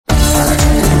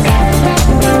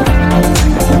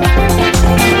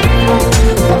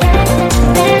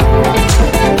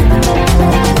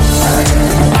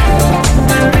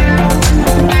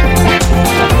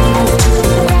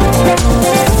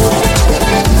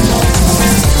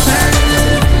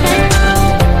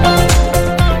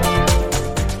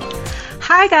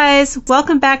guys,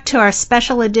 welcome back to our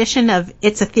special edition of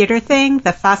It's a Theater Thing,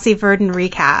 the Fosse Verdon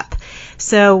recap.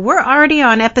 So we're already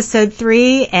on episode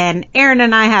 3, and Erin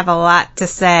and I have a lot to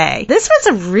say. This was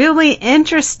a really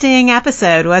interesting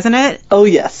episode, wasn't it? Oh,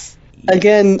 yes.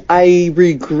 Again, I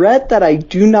regret that I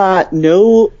do not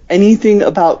know anything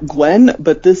about Gwen,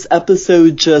 but this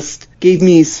episode just gave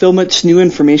me so much new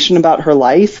information about her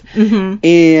life. Mm-hmm.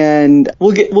 And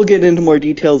we'll get into more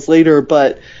details later,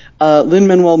 but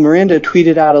Lin-Manuel Miranda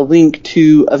tweeted out a link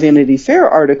to a Vanity Fair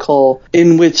article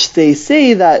in which they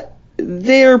say that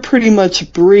they're pretty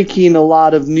much breaking a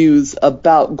lot of news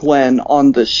about Gwen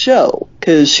on the show,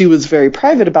 because she was very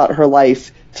private about her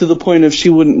life to the point of she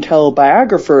wouldn't tell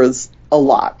biographers a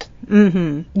lot.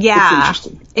 Mm-hmm. Yeah,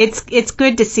 it's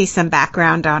good to see some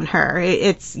background on her.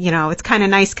 It's kind of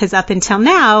nice because up until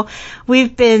now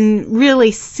we've been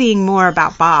really seeing more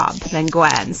about Bob than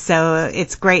Gwen, so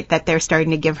it's great that they're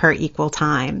starting to give her equal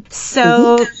time.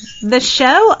 So the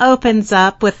show opens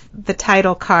up with the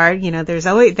title card.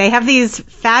 They have these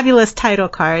fabulous title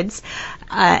cards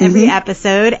every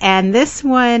episode, and this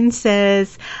one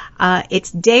says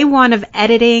it's day 1 of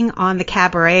editing on the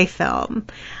Cabaret film.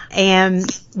 And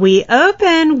we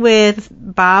open with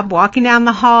Bob walking down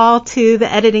the hall to the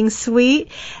editing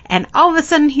suite, and all of a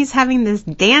sudden he's having this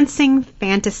dancing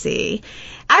fantasy.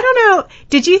 I don't know,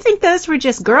 did you think those were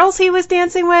just girls he was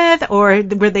dancing with, or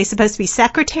were they supposed to be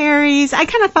secretaries? I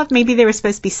kind of thought maybe they were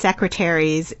supposed to be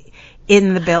secretaries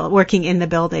working in the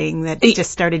building that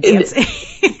just started dancing.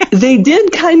 They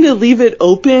did kind of leave it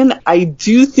open. I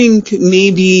do think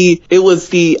maybe it was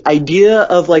the idea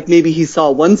of maybe he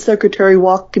saw one secretary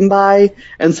walking by,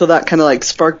 and so that kind of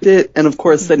sparked it. And of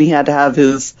course, then he had to have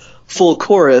his full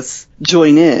chorus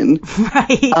join in.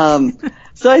 Right.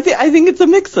 So I think it's a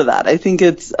mix of that. I think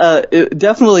it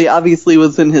definitely obviously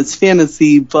was in his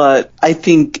fantasy, but I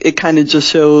think it kind of just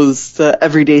shows the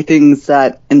everyday things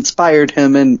that inspired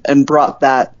him and brought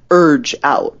that urge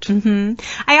out. Mm-hmm.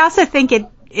 I also think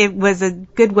it was a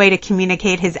good way to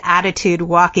communicate his attitude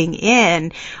walking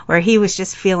in, where he was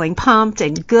just feeling pumped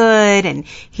and good, and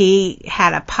he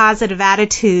had a positive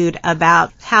attitude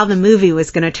about how the movie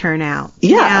was going to turn out.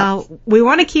 Yeah. Now, we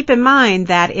want to keep in mind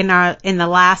that in the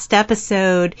last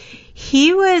episode,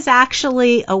 he was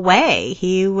actually away.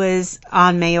 He was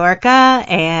on Majorca,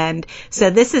 and so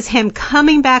this is him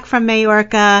coming back from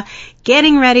Majorca,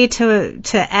 getting ready to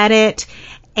edit,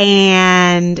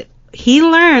 and he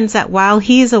learns that while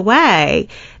he's away,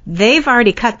 they've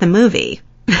already cut the movie.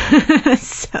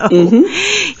 So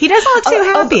he doesn't look too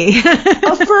happy.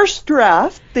 A first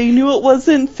draft. They knew it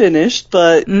wasn't finished,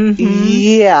 but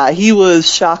yeah, he was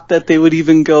shocked that they would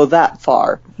even go that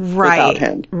far without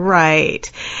him. Right.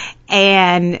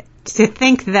 And to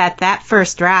think that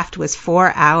first draft was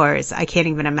 4 hours, I can't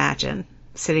even imagine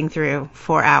sitting through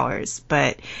 4 hours.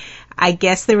 But I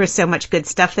guess there was so much good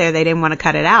stuff there, they didn't want to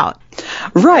cut it out.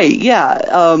 Right,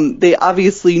 yeah. They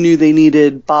obviously knew they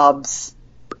needed Bob's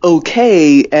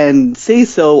okay and say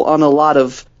so on a lot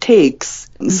of takes,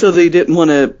 so they didn't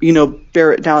want to,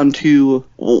 bear it down to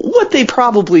what they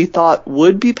probably thought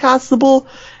would be passable.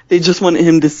 They just wanted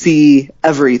him to see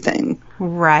everything.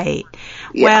 Right.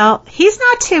 Yeah. Well, he's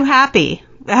not too happy.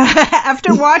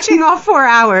 After watching all 4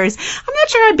 hours, I'm not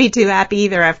sure I'd be too happy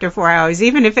either after 4 hours,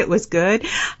 even if it was good.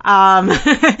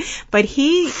 But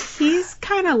he's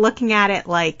kind of looking at it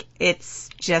like it's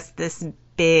just this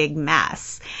big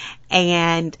mess.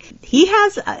 And he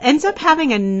ends up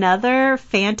having another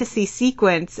fantasy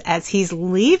sequence as he's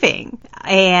leaving.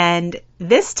 And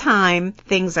this time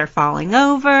things are falling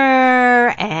over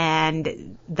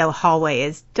and the hallway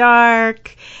is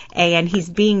dark and he's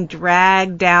being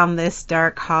dragged down this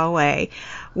dark hallway,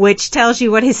 which tells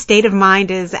you what his state of mind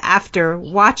is after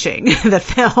watching the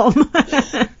film.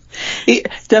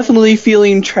 Definitely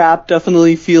feeling trapped,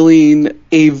 definitely feeling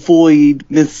a void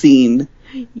missing.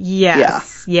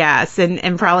 Yes, yeah. Yes,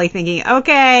 and probably thinking,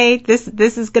 okay, this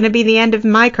is going to be the end of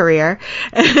my career.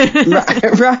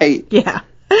 Right. Yeah.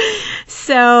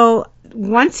 So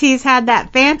once he's had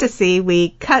that fantasy, we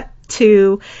cut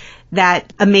to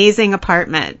that amazing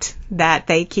apartment that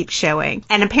they keep showing.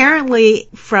 And apparently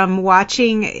from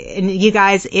watching, and you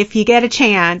guys, if you get a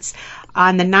chance,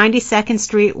 on the 92nd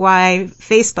Street Y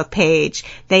Facebook page,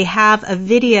 they have a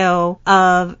video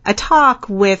of a talk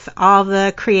with all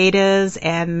the creatives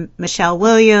and Michelle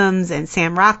Williams and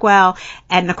Sam Rockwell,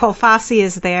 and Nicole Fosse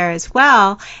is there as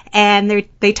well. And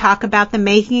they talk about the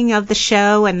making of the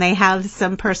show, and they have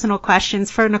some personal questions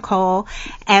for Nicole.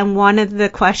 And one of the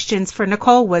questions for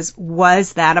Nicole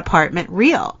was that apartment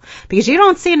real? Because you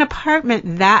don't see an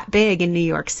apartment that big in New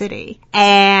York City.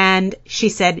 And she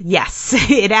said, yes,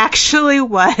 it actually really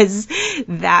was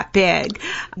that big.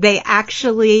 They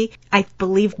actually, I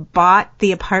believe, bought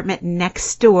the apartment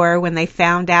next door when they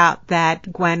found out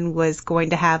that Gwen was going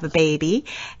to have a baby,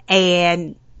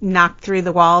 and knocked through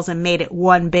the walls and made it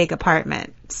one big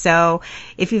apartment. So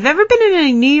if you've ever been in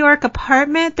a New York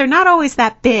apartment, they're not always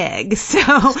that big.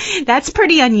 So that's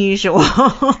pretty unusual.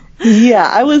 Yeah,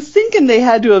 I was thinking they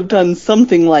had to have done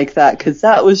something like that, because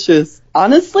that was just,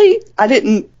 honestly, I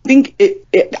didn't think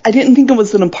it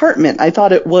was an apartment. I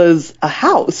thought it was a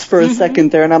house for a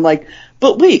second there, and I'm like,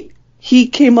 but wait, he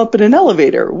came up in an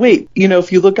elevator. Wait,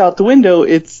 if you look out the window,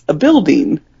 it's a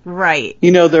building. Right.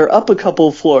 They're up a couple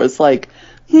of floors, like,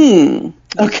 okay.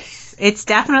 It's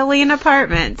definitely an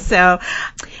apartment. So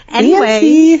anyway,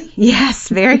 fancy. Yes,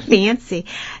 very fancy.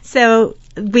 So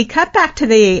we cut back to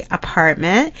the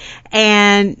apartment,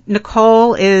 and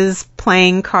Nicole is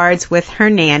playing cards with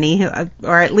her nanny,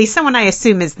 or at least someone I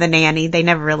assume is the nanny. They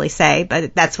never really say,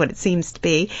 but that's what it seems to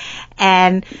be.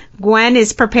 And Gwen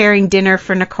is preparing dinner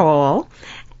for Nicole.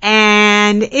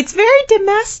 And it's very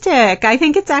domestic. I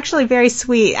think it's actually very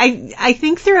sweet. I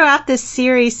think throughout this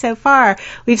series so far,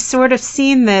 we've sort of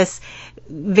seen this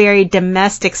very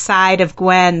domestic side of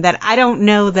Gwen that I don't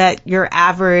know that your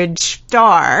average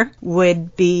star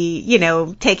would be,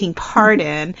 taking part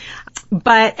in.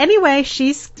 But anyway,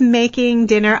 she's making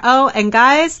dinner. Oh, and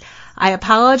guys, I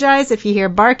apologize if you hear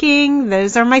barking.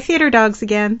 Those are my theater dogs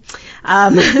again.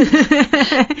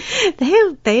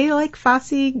 They like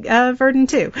Fosse Verdon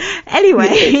too.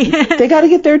 Anyway. They got to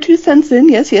get their 2 cents in.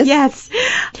 Yes. Yes.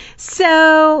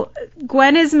 So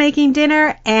Gwen is making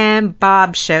dinner, and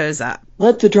Bob shows up.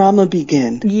 Let the drama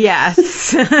begin.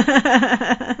 Yes.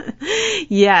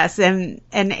 Yes. And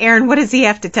Erin, what does he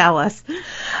have to tell us?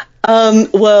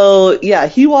 Well, yeah,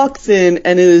 he walks in,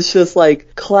 and it is just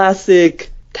like classic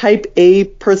type A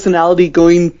personality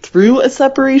going through a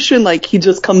separation. Like, he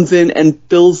just comes in and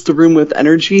fills the room with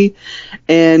energy.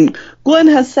 And Gwen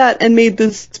has sat and made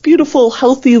this beautiful,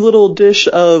 healthy little dish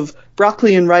of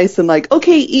broccoli and rice, and like,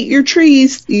 okay, eat your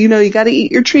trees. You got to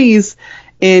eat your trees.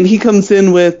 And he comes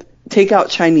in with takeout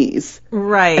Chinese.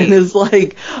 Right. And is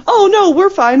like, oh no, we're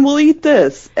fine, we'll eat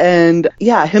this. And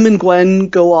yeah, him and Gwen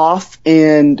go off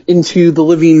and into the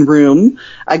living room,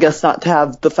 I guess not to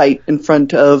have the fight in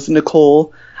front of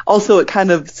Nicole. Also, it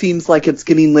kind of seems like it's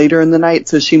getting later in the night,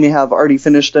 so she may have already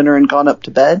finished dinner and gone up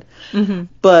to bed. Mm-hmm.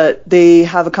 But they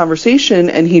have a conversation,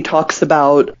 and he talks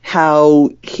about how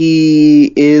he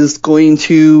is going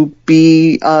to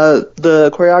be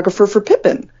the choreographer for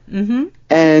Pippin. Mm-hmm.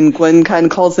 And Gwen kind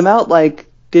of calls him out, like,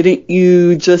 didn't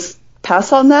you just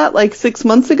pass on that like 6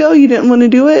 months ago? You didn't want to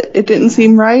do it? It didn't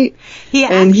seem right?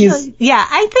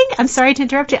 I'm sorry to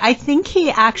interrupt you. I think he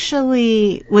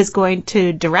actually was going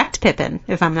to direct Pippin,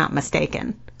 if I'm not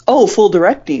mistaken. Oh, full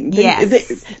directing.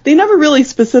 Yes. They never really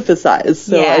specificized,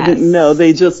 so yes. I didn't know.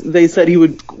 They said he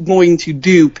was going to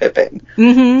do Pippin.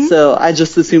 Mm-hmm. So I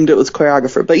just assumed it was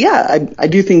choreographer. But yeah, I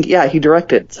do think, he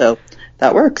directed, so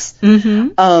that works.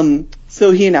 Mm-hmm.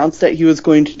 So he announced that he was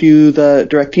going to do the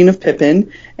directing of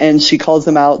Pippin, and she calls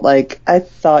him out like, I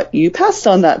thought you passed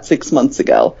on that 6 months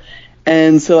ago.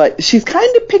 And so she's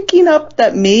kind of picking up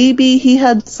that maybe he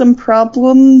had some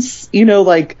problems,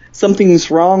 like something's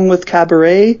wrong with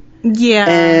Cabaret. Yeah.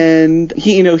 And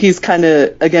he's kind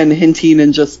of, again, hinting,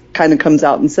 and just kind of comes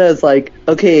out and says like,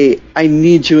 okay, I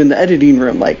need you in the editing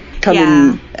room, like come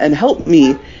in and help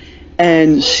me.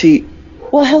 And she...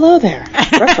 Well, hello there.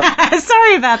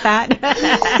 Sorry about that.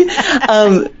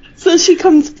 So she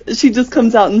just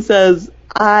comes out and says,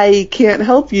 I can't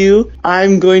help you.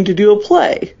 I'm going to do a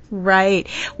play. Right.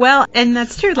 Well, and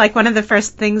that's true. Like, one of the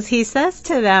first things he says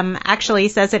to them, actually he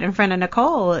says it in front of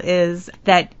Nicole, is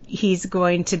that he's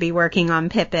going to be working on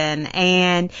Pippin.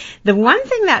 And the one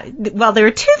thing there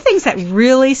were 2 things that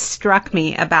really struck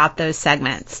me about those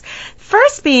segments.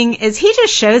 First being is he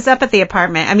just shows up at the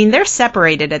apartment. I mean, they're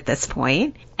separated at this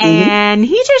point. And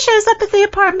he just shows up at the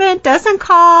apartment, doesn't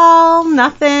call,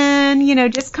 nothing,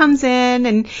 just comes in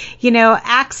and,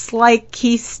 acts like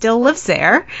he still lives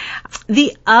there.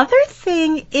 The other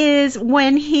thing is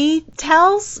when he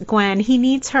tells Gwen he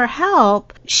needs her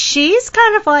help, she's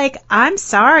kind of like, I'm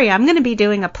sorry, I'm going to be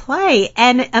doing a play.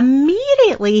 And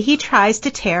immediately he tries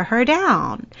to tear her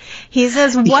down. He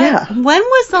says, when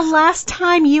was the last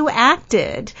time you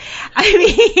acted? I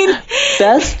mean...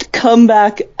 Best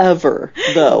comeback ever,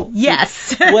 though.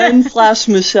 Yes.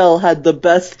 Gwen/Michelle had the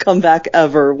best comeback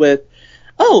ever with,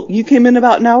 oh, you came in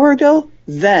about an hour ago?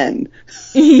 Then.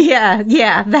 Yeah,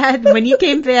 that when you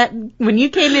came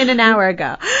in an hour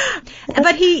ago.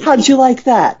 But how'd you like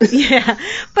that? Yeah.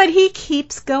 But he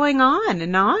keeps going on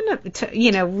and on,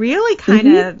 really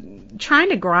kind of trying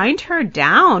to grind her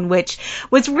down, which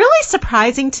was really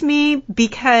surprising to me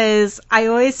because I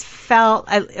always felt,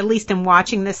 at least in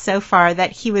watching this so far,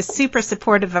 that he was super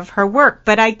supportive of her work.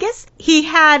 But I guess he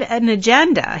had an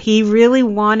agenda. He really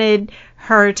wanted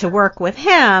her to work with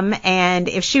him, and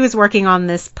if she was working on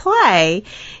this play,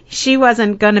 she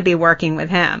wasn't going to be working with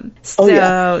him.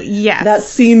 So, yes. That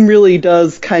scene really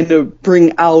does kind of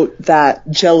bring out that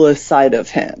jealous side of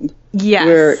him. Yes.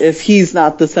 Where if he's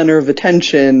not the center of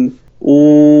attention,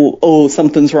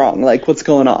 something's wrong. Like, what's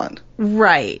going on?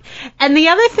 Right. And the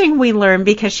other thing we learned,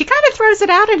 because she kind of throws it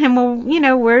out at him,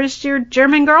 well, where's your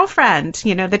German girlfriend?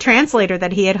 The translator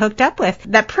that he had hooked up with,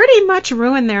 that pretty much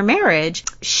ruined their marriage.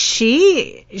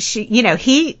 He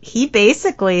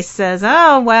basically says,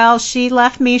 oh, well, she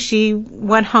left me. She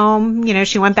went home.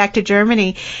 She went back to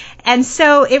Germany. And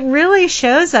so it really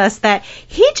shows us that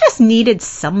he just needed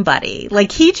somebody.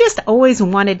 Like, he just always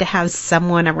wanted to have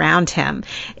someone around him.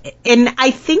 And I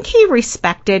think he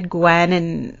respected Gwen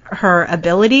and her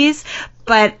abilities,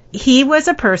 but he was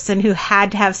a person who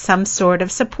had to have some sort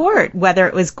of support, whether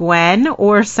it was Gwen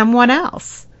or someone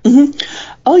else. Mm-hmm.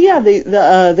 Oh, yeah,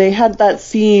 they had that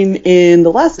scene in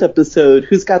the last episode,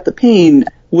 Who's Got the Pain,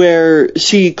 where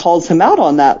she calls him out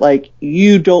on that, like,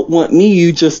 you don't want me,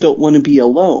 you just don't want to be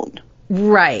alone.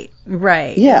 Right.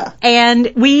 Yeah.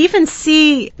 And we even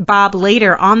see Bob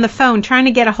later on the phone trying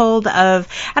to get a hold of,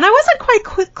 and I wasn't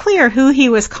quite clear who he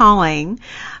was calling,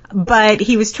 but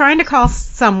he was trying to call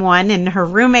someone, and her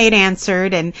roommate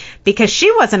answered, and because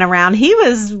she wasn't around, he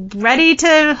was ready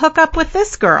to hook up with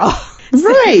this girl.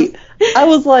 Right. I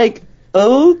was like,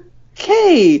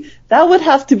 okay, that would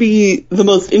have to be the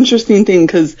most interesting thing,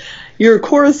 because you're a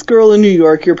chorus girl in New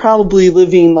York. You're probably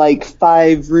living like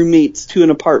 5 roommates to an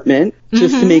apartment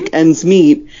just to make ends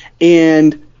meet.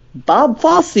 And Bob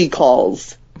Fosse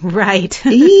calls. Right.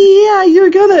 Yeah, you're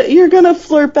gonna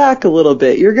flirt back a little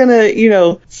bit. You're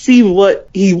gonna, see what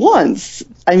he wants.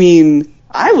 I mean,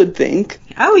 I would think.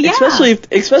 Oh yeah.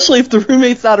 Especially if the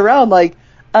roommate's not around. Like,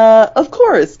 of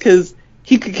course, because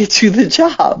he could get you the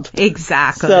job.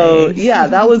 Exactly. So, yeah,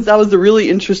 that was a really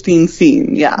interesting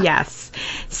scene. Yeah. Yes.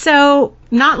 So,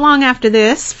 not long after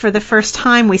this, for the first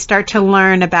time, we start to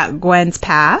learn about Gwen's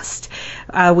past.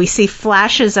 We see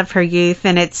flashes of her youth,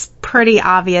 and it's pretty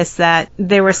obvious that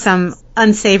there were some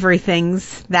unsavory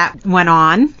things that went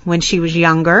on when she was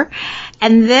younger.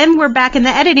 And then we're back in the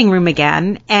editing room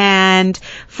again. And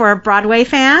for Broadway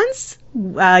fans,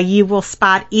 you will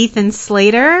spot Ethan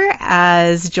Slater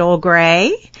as Joel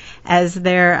Grey as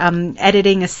they're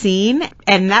editing a scene,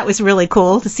 and that was really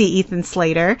cool to see Ethan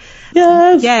Slater.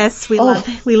 Yes, we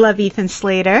love Ethan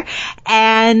Slater,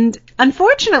 and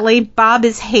unfortunately, Bob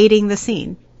is hating the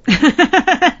scene.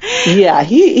 Yeah,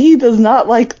 he does not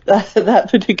like that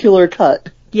particular cut.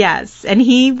 Yes, and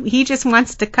he just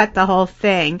wants to cut the whole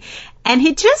thing. And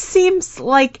it just seems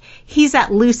like he's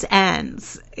at loose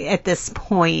ends at this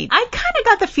point. I kind of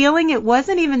got the feeling it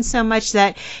wasn't even so much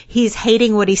that he's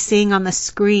hating what he's seeing on the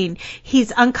screen.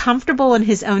 He's uncomfortable in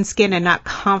his own skin and not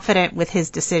confident with his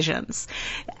decisions.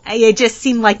 It just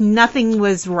seemed like nothing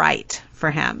was right for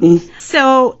him.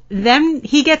 So then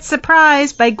he gets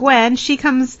surprised by Gwen. She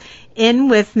comes in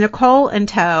with Nicole in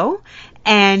tow.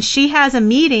 And she has a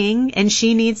meeting, and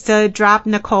she needs to drop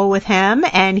Nicole with him,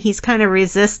 and he's kind of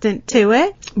resistant to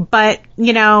it. But,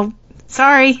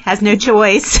 sorry, has no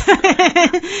choice.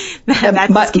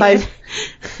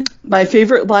 My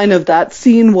favorite line of that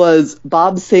scene was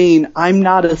Bob saying, "I'm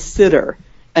not a sitter,"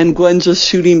 and Gwen just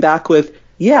shooting back with,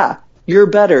 "Yeah, you're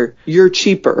better. You're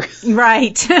cheaper."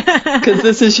 Right. Because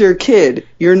this is your kid.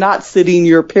 You're not sitting,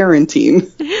 you're parenting.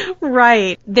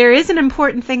 Right. There is an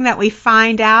important thing that we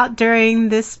find out during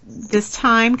this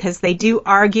time, because they do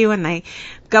argue and they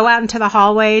go out into the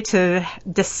hallway to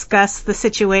discuss the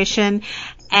situation.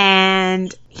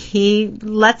 And he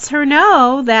lets her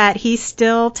know that he's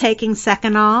still taking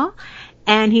Seconal.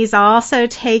 And he's also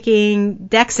taking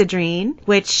Dexedrine,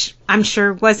 which I'm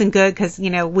sure wasn't good because,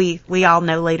 we all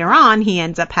know later on he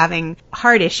ends up having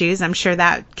heart issues. I'm sure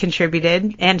that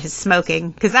contributed, and his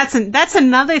smoking, because that's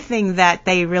another thing that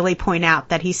they really point out,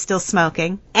 that he's still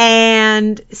smoking.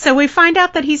 And so we find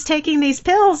out that he's taking these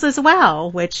pills as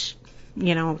well, which,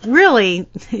 really,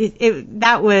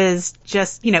 that was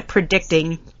just,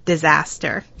 predicting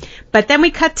disaster. But then we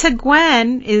cut to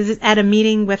Gwen is at a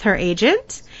meeting with her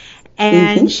agent.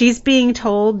 And she's being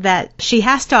told that she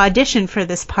has to audition for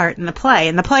this part in the play.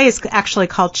 And the play is actually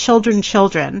called Children.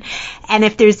 And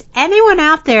if there's anyone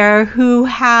out there who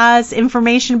has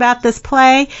information about this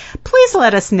play, please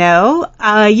let us know.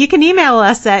 You can email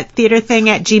us at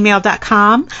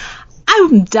theaterthing@gmail.com.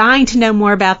 I'm dying to know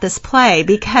more about this play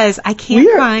because I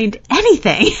can't find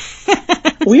anything.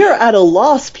 We are at a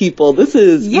loss, people. This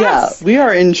is, we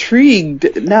are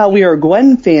intrigued. Now we are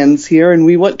Gwen fans here, and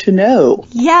we want to know.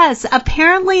 Yes,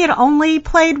 apparently it only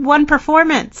played one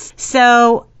performance.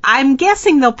 So I'm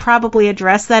guessing they'll probably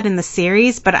address that in the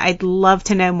series, but I'd love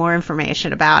to know more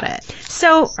information about it.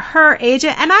 So her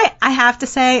agent, and I have to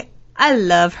say, I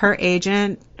love her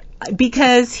agent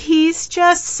because he's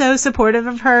just so supportive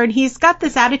of her, and he's got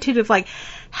this attitude of like,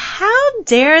 how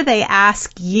dare they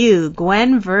ask you,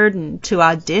 Gwen Verdon, to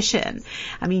audition?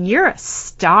 I mean, you're a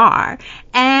star.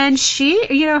 And she,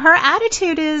 her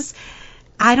attitude is,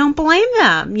 I don't blame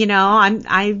them.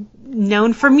 I'm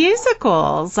known for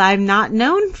musicals. I'm not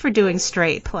known for doing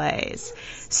straight plays.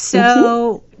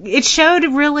 So it showed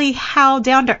really how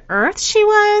down to earth she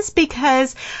was,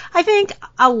 because I think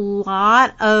a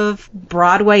lot of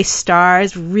Broadway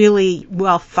stars, really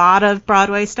well thought of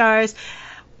Broadway stars,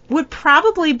 would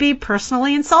probably be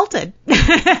personally insulted.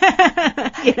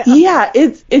 Yeah,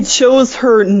 it shows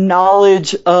her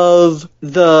knowledge of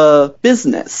the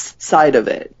business side of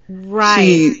it.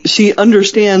 Right. She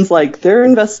understands, like, they're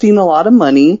investing a lot of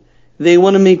money. They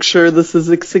want to make sure this is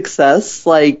a success.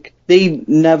 Like, they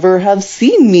never have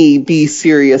seen me be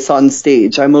serious on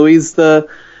stage. I'm always the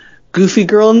goofy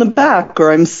girl in the back,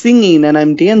 or I'm singing and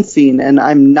I'm dancing, and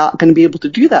I'm not going to be able to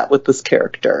do that with this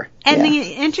character. And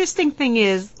the interesting thing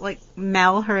is, like,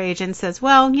 Mel, her agent, says,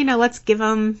 well, let's give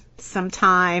them some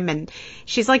time. And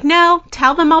she's like, no,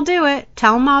 tell them I'll do it.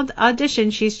 Tell them I'll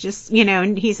audition. She's just,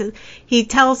 and he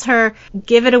tells her,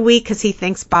 give it a week because he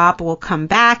thinks Bob will come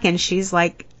back. And she's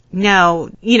like, no,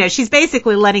 she's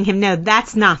basically letting him know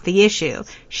that's not the issue.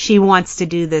 She wants to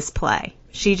do this play.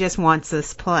 She just wants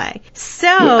this play.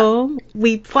 So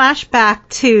we flash back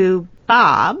to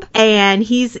Bob, and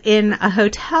he's in a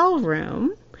hotel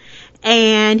room,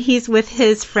 and he's with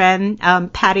his friend,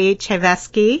 Patty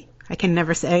Chayefsky. I can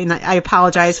never say, and I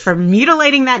apologize for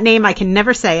mutilating that name. I can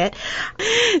never say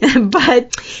it.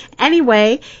 But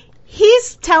anyway,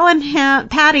 he's telling him,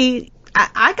 Patty,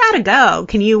 I gotta go.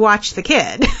 Can you watch the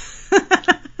kid?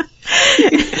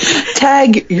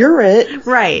 Tag, you're it.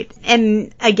 Right.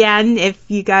 And again, if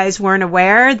you guys weren't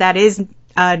aware, that is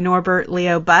Norbert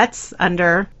Leo Butz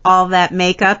under all that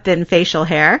makeup and facial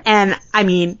hair. And I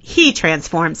mean, he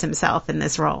transforms himself in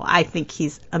this role. I think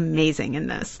he's amazing in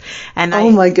this. And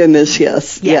my goodness,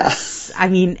 yes. Yes. I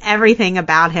mean, everything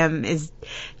about him is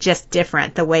just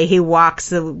different. The way he walks,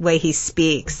 the way he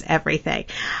speaks, everything.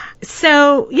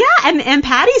 So, yeah, and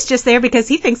Patty's just there because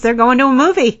he thinks they're going to a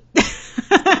movie.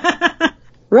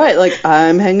 Right, like,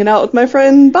 I'm hanging out with my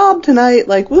friend Bob tonight,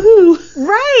 like, woohoo.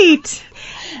 Right.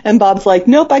 And Bob's like,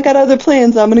 nope, I got other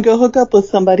plans. I'm going to go hook up with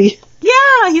somebody.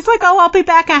 Yeah, he's like, oh, I'll be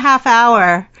back in a half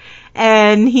hour.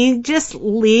 And he just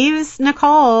leaves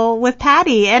Nicole with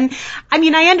Patty. And, I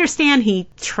mean, I understand he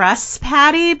trusts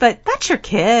Patty, but that's your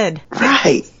kid.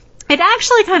 Right. It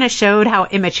actually kind of showed how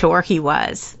immature he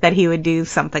was, that he would do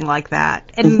something like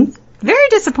that. And very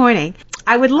disappointing.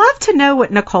 I would love to know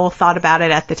what Nicole thought about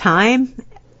it at the time,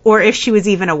 or if she was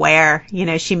even aware.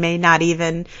 She may not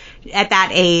even, at that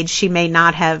age, she may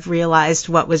not have realized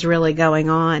what was really going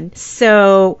on.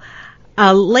 So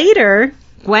later,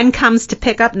 Gwen comes to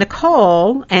pick up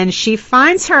Nicole, and she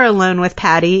finds her alone with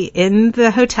Patty in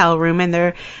the hotel room, and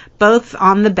they're both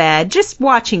on the bed, just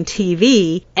watching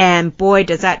TV, and boy,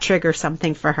 does that trigger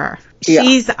something for her. Yeah.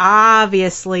 She's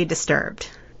obviously disturbed.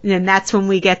 And that's when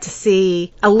we get to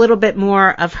see a little bit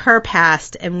more of her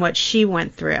past and what she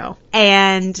went through.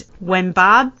 And when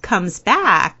Bob comes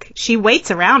back, she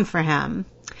waits around for him.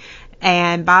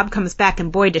 And Bob comes back,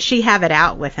 and boy, does she have it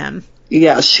out with him.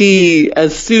 Yeah,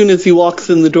 as soon as he walks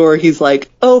in the door, he's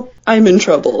like, oh, I'm in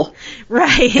trouble.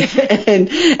 Right.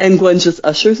 and Gwen just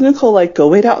ushers Nicole, like, go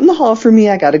wait out in the hall for me.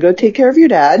 I got to go take care of your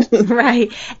dad.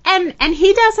 Right. And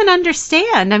he doesn't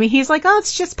understand. I mean, he's like, oh,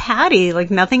 it's just Patty.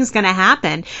 Like, nothing's going to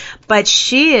happen. But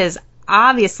she is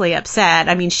obviously upset.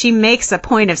 I mean, she makes a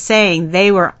point of saying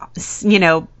they were,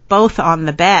 both on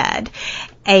the bed.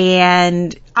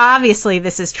 And obviously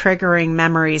this is triggering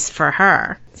memories for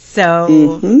her.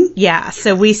 So,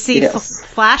 so we see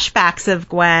flashbacks of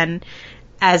Gwen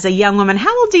as a young woman.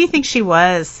 How old do you think she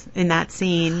was in that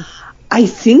scene? I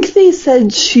think they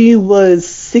said she was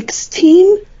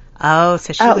 16. Oh,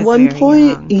 so she was at one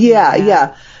point. Young.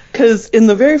 Yeah. Because in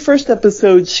the very first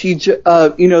episode, she,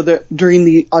 during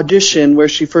the audition where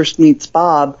she first meets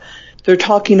Bob, they're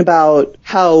talking about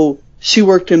how she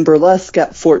worked in burlesque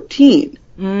at 14.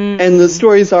 Mm-hmm. And the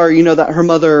stories are, that her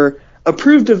mother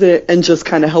approved of it and just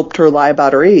kind of helped her lie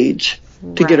about her age.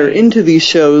 to get her into these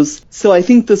shows. So I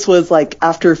think this was like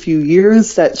after a few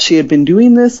years that she had been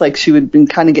doing this, like she had been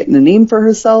kind of getting a name for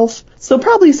herself. So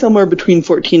probably somewhere between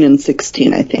 14 and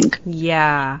 16, I think.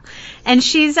 Yeah. And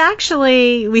she's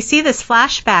actually, we see this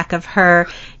flashback of her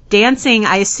dancing.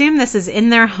 I assume this is in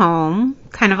their home,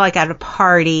 kind of like at a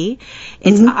party.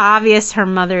 It's obvious her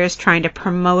mother is trying to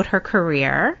promote her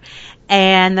career.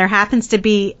 And there happens to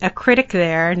be a critic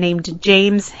there named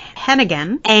James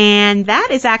Hennigan. And that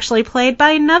is actually played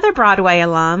by another Broadway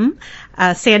alum,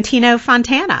 Santino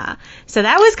Fontana. So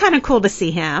that was kind of cool to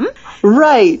see him.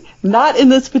 Right. Not in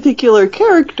this particular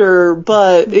character,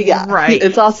 but yeah,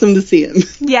 it's awesome to see him.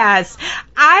 Yes.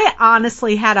 I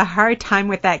honestly had a hard time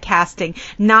with that casting.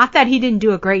 Not that he didn't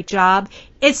do a great job.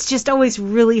 It's just always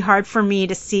really hard for me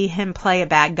to see him play a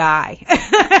bad guy.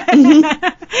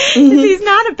 He's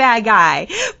not a bad guy,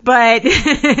 but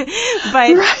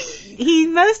he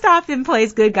most often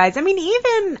plays good guys. I mean,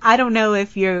 even, I don't know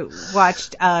if you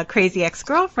watched Crazy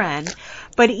Ex-Girlfriend,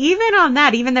 but even on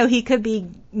that, even though he could be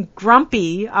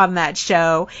grumpy on that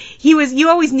show, you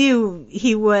always knew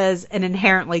he was an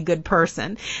inherently good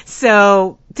person.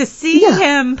 So to see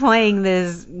him playing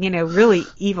this, really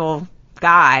evil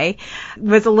guy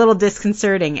was a little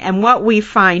disconcerting. And what we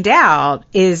find out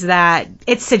is that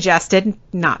it's suggested,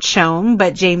 not shown,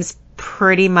 but James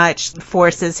pretty much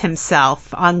forces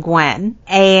himself on Gwen.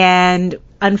 And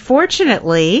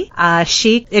unfortunately,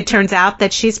 it turns out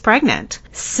that she's pregnant.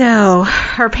 So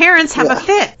her parents have a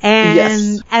fit.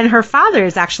 And her father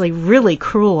is actually really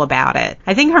cruel about it.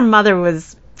 I think her mother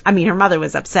was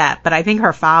upset, but I think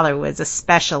her father was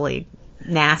especially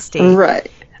nasty. Right.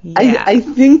 Yeah. I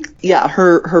think,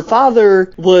 her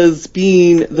father was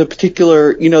being the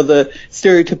particular, the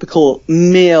stereotypical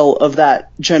male of that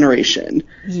generation.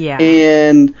 Yeah.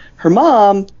 And her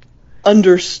mom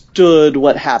understood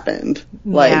what happened.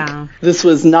 Like, this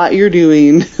was not your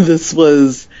doing. This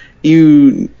was,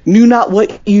 you knew not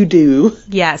what you do.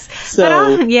 Yes.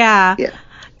 So,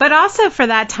 But also for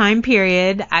that time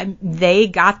period, they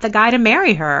got the guy to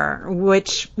marry her,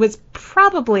 which was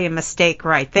probably a mistake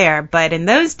right there. But in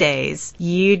those days,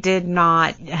 you did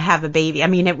not have a baby. I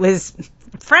mean, it was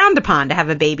frowned upon to have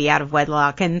a baby out of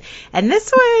wedlock. And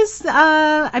this was,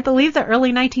 I believe, the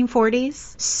early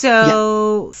 1940s.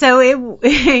 So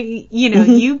it,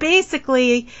 you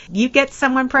basically, you get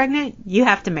someone pregnant, you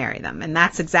have to marry them. And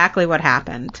that's exactly what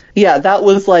happened. Yeah, that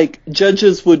was like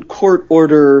judges would court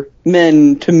order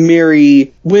men to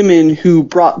marry women who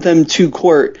brought them to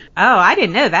court. Oh, I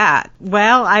didn't know that.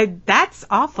 Well, that's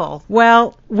awful.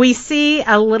 Well, we see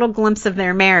a little glimpse of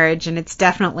their marriage, and it's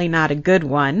definitely not a good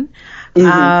one.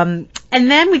 And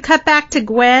then we cut back to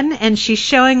Gwen, and she's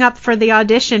showing up for the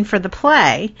audition for the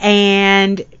play.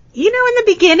 And, in the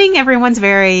beginning, everyone's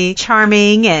very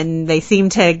charming, and they seem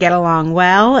to get along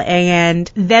well.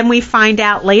 And then we find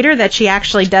out later that she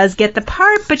actually does get the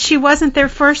part, but she wasn't their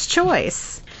first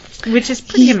choice, which is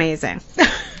pretty amazing.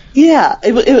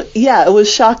 It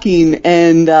was shocking.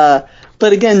 And,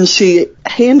 but again, she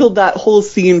handled that whole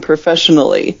scene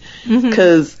professionally,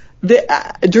 because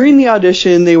during the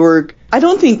audition, they were, I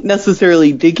don't think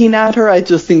necessarily digging at her. I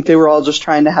just think they were all just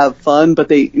trying to have fun. But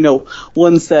they,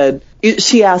 one said,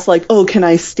 she asked like, oh, can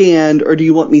I stand or do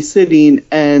you want me sitting?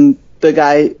 And the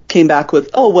guy came back with,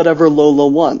 oh, whatever Lola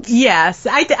wants. Yes,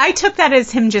 I took that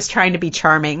as him just trying to be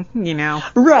charming,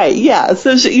 Right, yeah.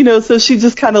 So she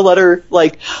just kind of let her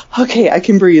like, okay, I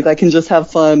can breathe, I can just have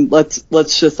fun. Let's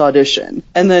just audition.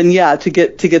 And then to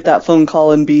get that phone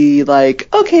call and be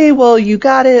like, okay, well you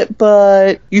got it,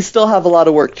 but you still have a lot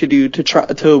of work to do to try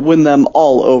to win them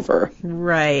all over.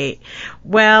 Right.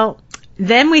 Well,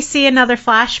 then we see another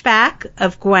flashback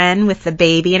of Gwen with the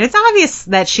baby, and it's obvious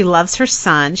that she loves her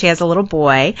son. She has a little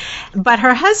boy, but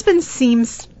her husband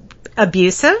seems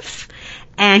abusive,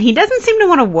 and he doesn't seem to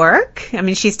want to work. I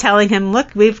mean, she's telling him,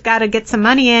 look, we've got to get some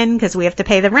money in because we have to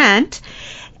pay the rent.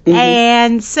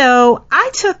 And so I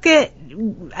took it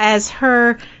as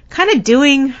her kind of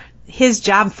doing his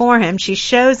job for him. She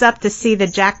shows up to see the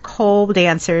Jack Cole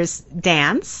dancers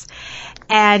dance.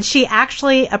 And she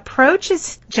actually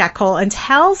approaches Jack Cole and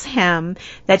tells him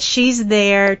that she's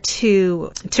there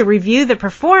to review the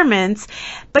performance,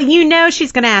 but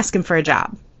she's going to ask him for a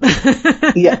job.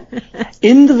 Yeah.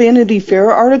 In the Vanity Fair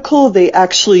article, they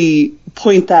actually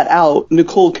point that out.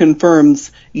 Nicole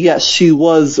confirms, yes, she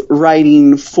was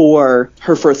writing for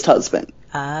her first husband.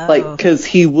 Oh. Like, because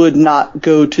he would not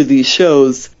go to these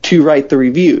shows to write the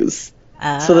reviews.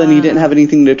 Oh. So then he didn't have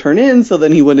anything to turn in, so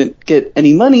then he wouldn't get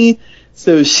any money.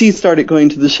 So she started going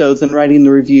to the shows and writing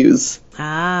the reviews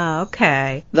Ah,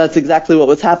 okay. That's exactly what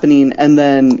was happening. And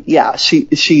then, yeah,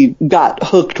 she got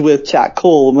hooked with Jack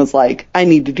Cole and was like, I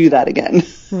need to do that again.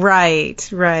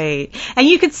 Right. And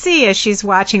you could see as she's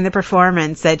watching the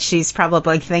performance that she's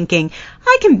probably thinking,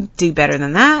 I can do better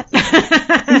than that.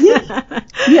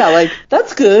 Yeah, like,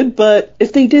 that's good, but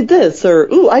if they did this,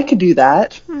 or, ooh, I could do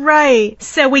that. Right.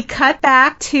 So we cut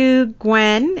back to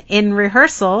Gwen in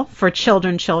rehearsal for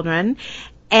Children,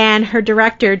 and her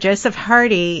director, Joseph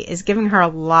Hardy, is giving her a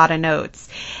lot of notes.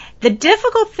 The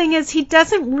difficult thing is he's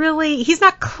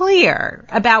not clear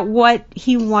about what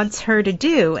he wants her to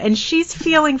do, and she's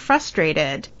feeling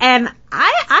frustrated. And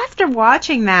after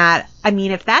watching that, I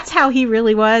mean, if that's how he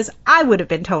really was, I would have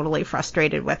been totally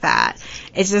frustrated with that.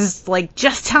 It's just like,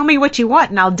 just tell me what you want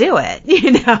and I'll do it,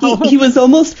 you know? He was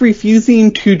almost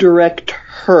refusing to direct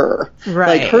her.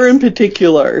 Right. Like, her in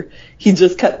particular. He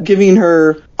just kept giving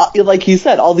her, like you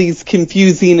said, all these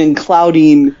confusing and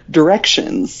clouding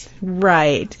directions.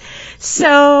 Right.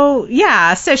 So,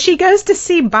 yeah, so she goes to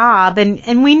see Bob,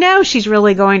 and we know she's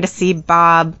really going to see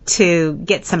Bob to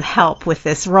get some help with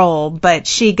this role, but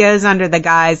she goes under the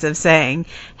guise of saying,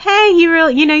 hey,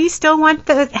 you still want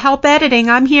the help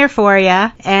editing, I'm here for you.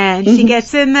 And she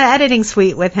gets in the editing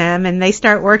suite with him, and they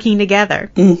start working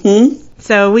together. Mm-hmm.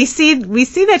 So we see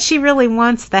that she really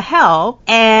wants the help,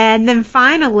 and then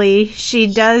finally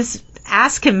she does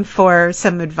ask him for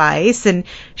some advice and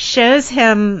shows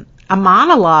him a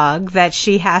monologue that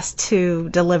she has to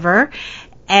deliver,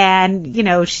 and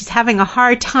she's having a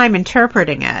hard time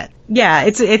interpreting it. Yeah,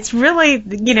 it's really,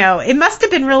 it must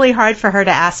have been really hard for her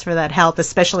to ask for that help,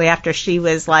 especially after she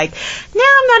was like, no,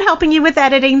 I'm not helping you with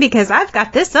editing because I've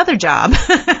got this other job.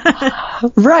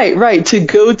 Right. To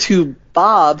go to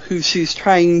Bob, who she's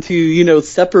trying to,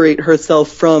 separate herself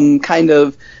from kind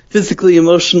of physically,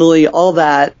 emotionally, all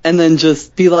that, and then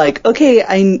just be like, okay,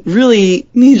 I really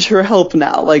need your help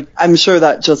now. Like, I'm sure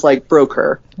that just, broke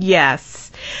her.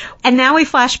 Yes. And now we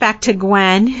flash back to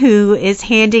Gwen, who is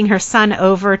handing her son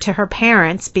over to her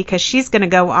parents because she's going to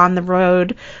go on the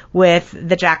road with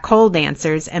the Jack Cole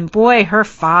dancers. And boy, her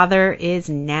father is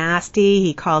nasty.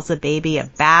 He calls the baby a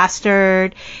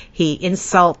bastard. He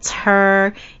insults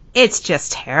her. It's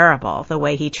just terrible the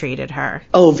way he treated her.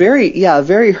 Oh,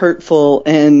 very hurtful.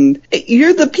 And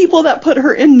you're the people that put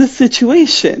her in this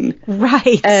situation.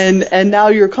 Right. And now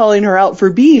you're calling her out for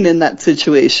being in that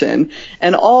situation.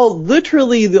 And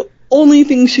literally the only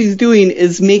thing she's doing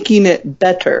is making it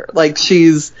better. Like,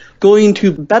 she's going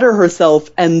to better herself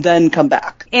and then come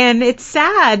back. And it's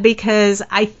sad because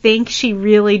I think she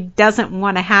really doesn't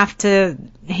want to have to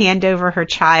hand over her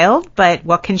child, but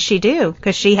what can she do?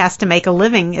 Because she has to make a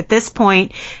living. At this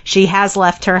point, she has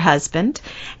left her husband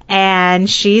and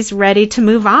she's ready to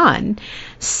move on.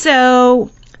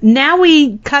 So now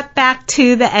we cut back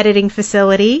to the editing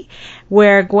facility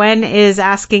where Gwen is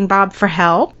asking Bob for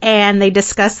help, and they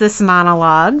discuss this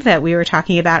monologue that we were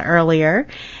talking about earlier.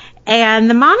 And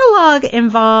the monologue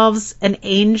involves an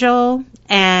angel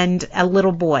and a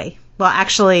little boy. Well,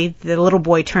 actually, the little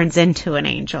boy turns into an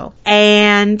angel.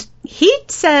 And he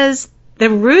says the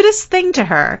rudest thing to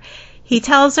her. He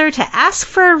tells her to ask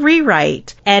for a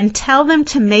rewrite and tell them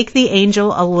to make the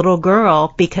angel a little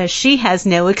girl because she has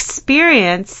no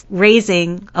experience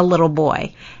raising a little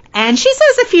boy. And she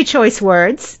says a few choice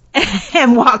words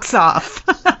and walks off.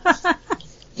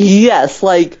 Yes,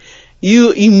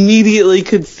 you immediately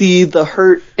could see the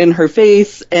hurt in her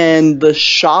face and the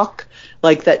shock,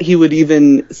 that he would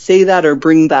even say that or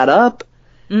bring that up.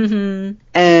 Mm-hmm.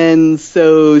 And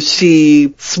so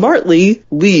she smartly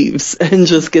leaves and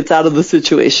just gets out of the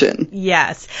situation.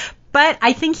 Yes. But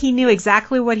I think he knew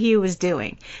exactly what he was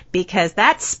doing because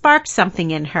that sparked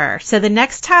something in her. So the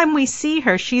next time we see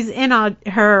her, she's in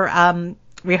her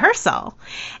rehearsal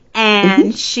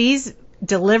and she's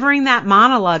delivering that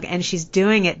monologue and she's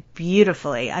doing it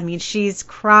beautifully. I mean, she's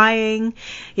crying,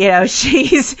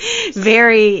 she's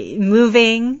very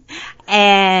moving,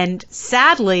 and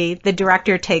sadly, the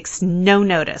director takes no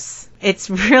notice.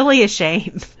 It's really a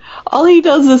shame. All he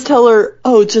does is tell her,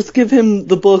 oh, just give him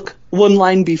the book one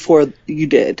line before you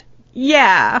did.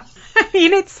 Yeah. I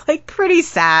mean, it's pretty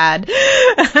sad.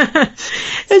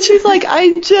 And she's like,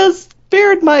 I just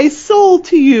bared my soul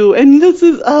to you, and this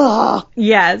is,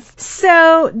 Yes.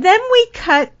 So then we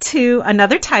cut to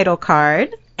another title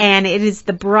card, and it is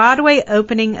the Broadway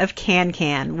opening of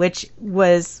Can-Can, which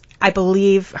was, I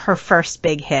believe, her first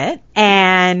big hit.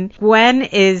 And Gwen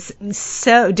is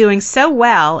doing so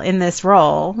well in this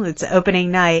role. It's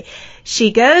opening night.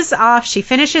 She goes off, she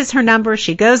finishes her number,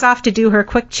 she goes off to do her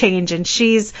quick change, and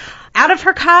she's out of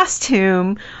her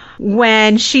costume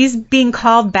when she's being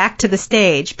called back to the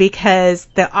stage because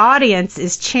the audience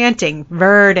is chanting,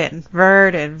 Verdon,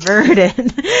 Verdon,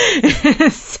 Verdon.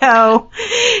 So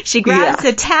she grabs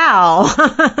a towel.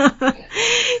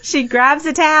 She grabs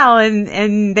a towel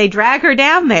and they drag her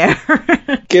down there.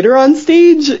 Get her on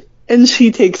stage and she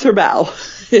takes her bow.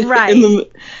 Right.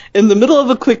 In the middle of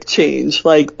a quick change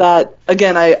like that.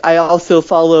 Again, I also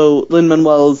follow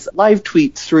Lin-Manuel's live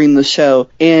tweets during the show.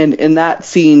 And in that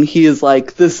scene, he is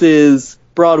like, this is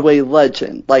Broadway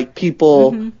legend. Like,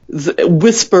 people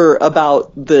whisper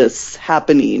about this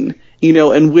happening, you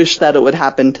know, and wish that it would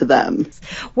happen to them.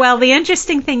 Well, the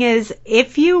interesting thing is,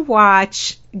 if you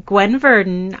watch Gwen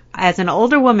Verdon as an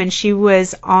older woman, she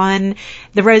was on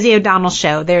the Rosie O'Donnell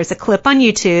show. There's a clip on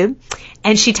YouTube,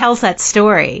 and she tells that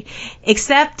story.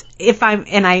 Except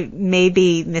and I may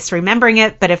be misremembering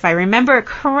it, but if I remember it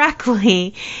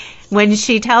correctly, when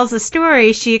she tells the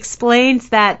story, she explains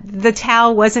that the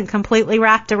towel wasn't completely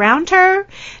wrapped around her.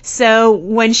 So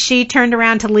when she turned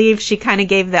around to leave, she kind of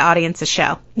gave the audience a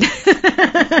show.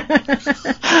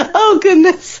 Oh,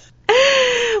 goodness.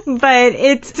 But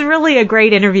it's really a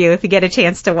great interview if you get a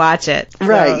chance to watch it.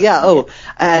 Right, yeah. Oh,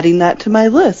 adding that to my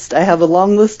list. I have a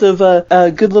long list of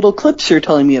good little clips you're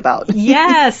telling me about.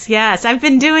 Yes. I've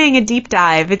been doing a deep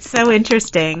dive. It's so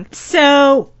interesting.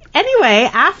 So anyway,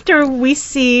 after we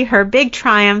see her big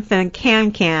triumph in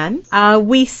Can,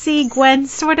 we see Gwen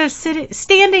sort of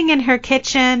standing in her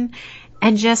kitchen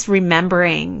and just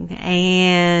remembering.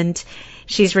 And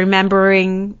she's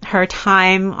remembering her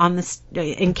time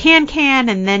in Can,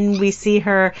 and then we see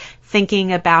her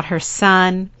thinking about her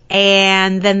son.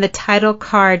 And then the title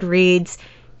card reads,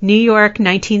 New York,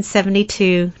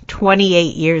 1972,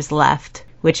 28 years left,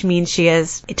 which means she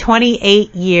has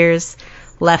 28 years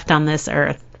left on this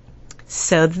earth.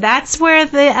 So that's where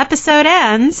the episode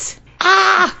ends.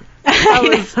 Ah! That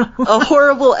was a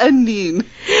horrible ending.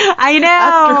 I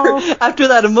know. After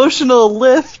that emotional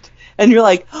lift. And you're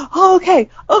like, oh, okay,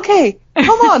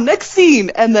 come on, next scene.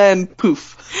 And then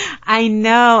poof. I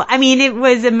know. I mean, it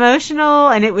was emotional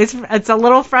and it's a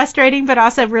little frustrating, but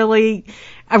also really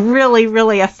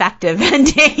effective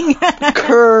ending.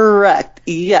 Correct.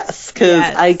 Yes.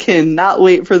 Because I cannot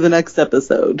wait for the next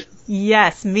episode.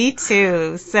 Yes, me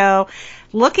too. So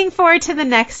looking forward to the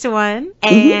next one.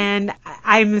 And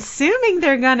I'm assuming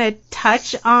they're going to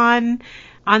touch on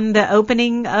the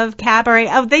opening of Cabaret.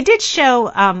 Oh, they did show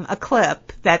a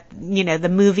clip that, you know, the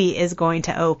movie is going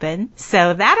to open.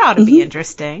 So that ought to be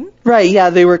interesting. Right, yeah,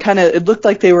 they were it looked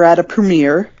like they were at a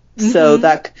premiere. So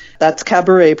that's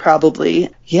Cabaret probably.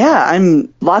 Yeah,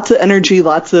 I'm lots of energy,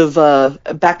 lots of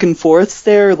back and forths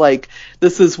there. Like,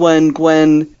 this is when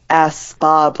Gwen asks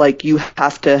Bob, like, you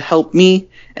have to help me.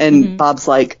 And Bob's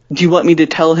like, do you want me to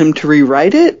tell him to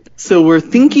rewrite it? So we're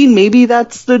thinking maybe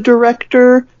that's the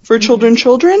director for Children.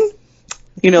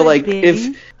 You know, like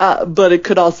but it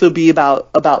could also be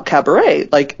about Cabaret.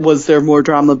 Like, was there more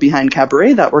drama behind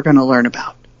Cabaret that we're going to learn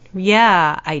about?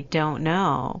 Yeah, I don't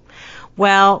know.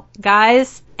 Well,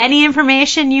 guys, any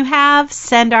information you have,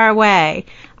 send our way.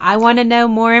 I want to know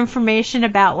more information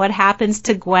about what happens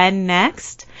to Gwen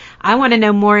next. I want to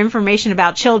know more information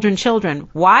about Children.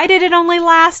 Why did it only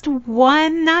last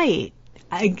one night?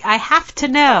 I have to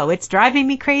know. It's driving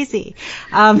me crazy.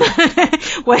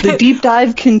 The deep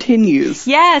dive continues.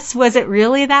 Yes. Was it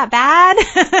really that bad?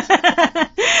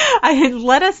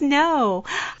 Let us know.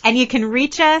 And you can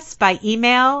reach us by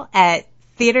email at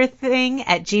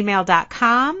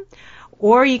theaterthing@gmail.com.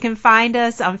 Or you can find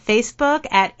us on Facebook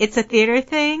at It's a Theater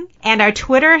Thing. And our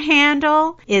Twitter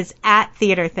handle is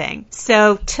 @TheaterThing.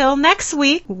 So till next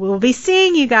week, we'll be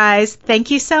seeing you guys. Thank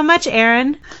you so much,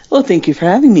 Erin. Well, thank you for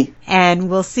having me.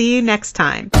 And we'll see you next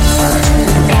time.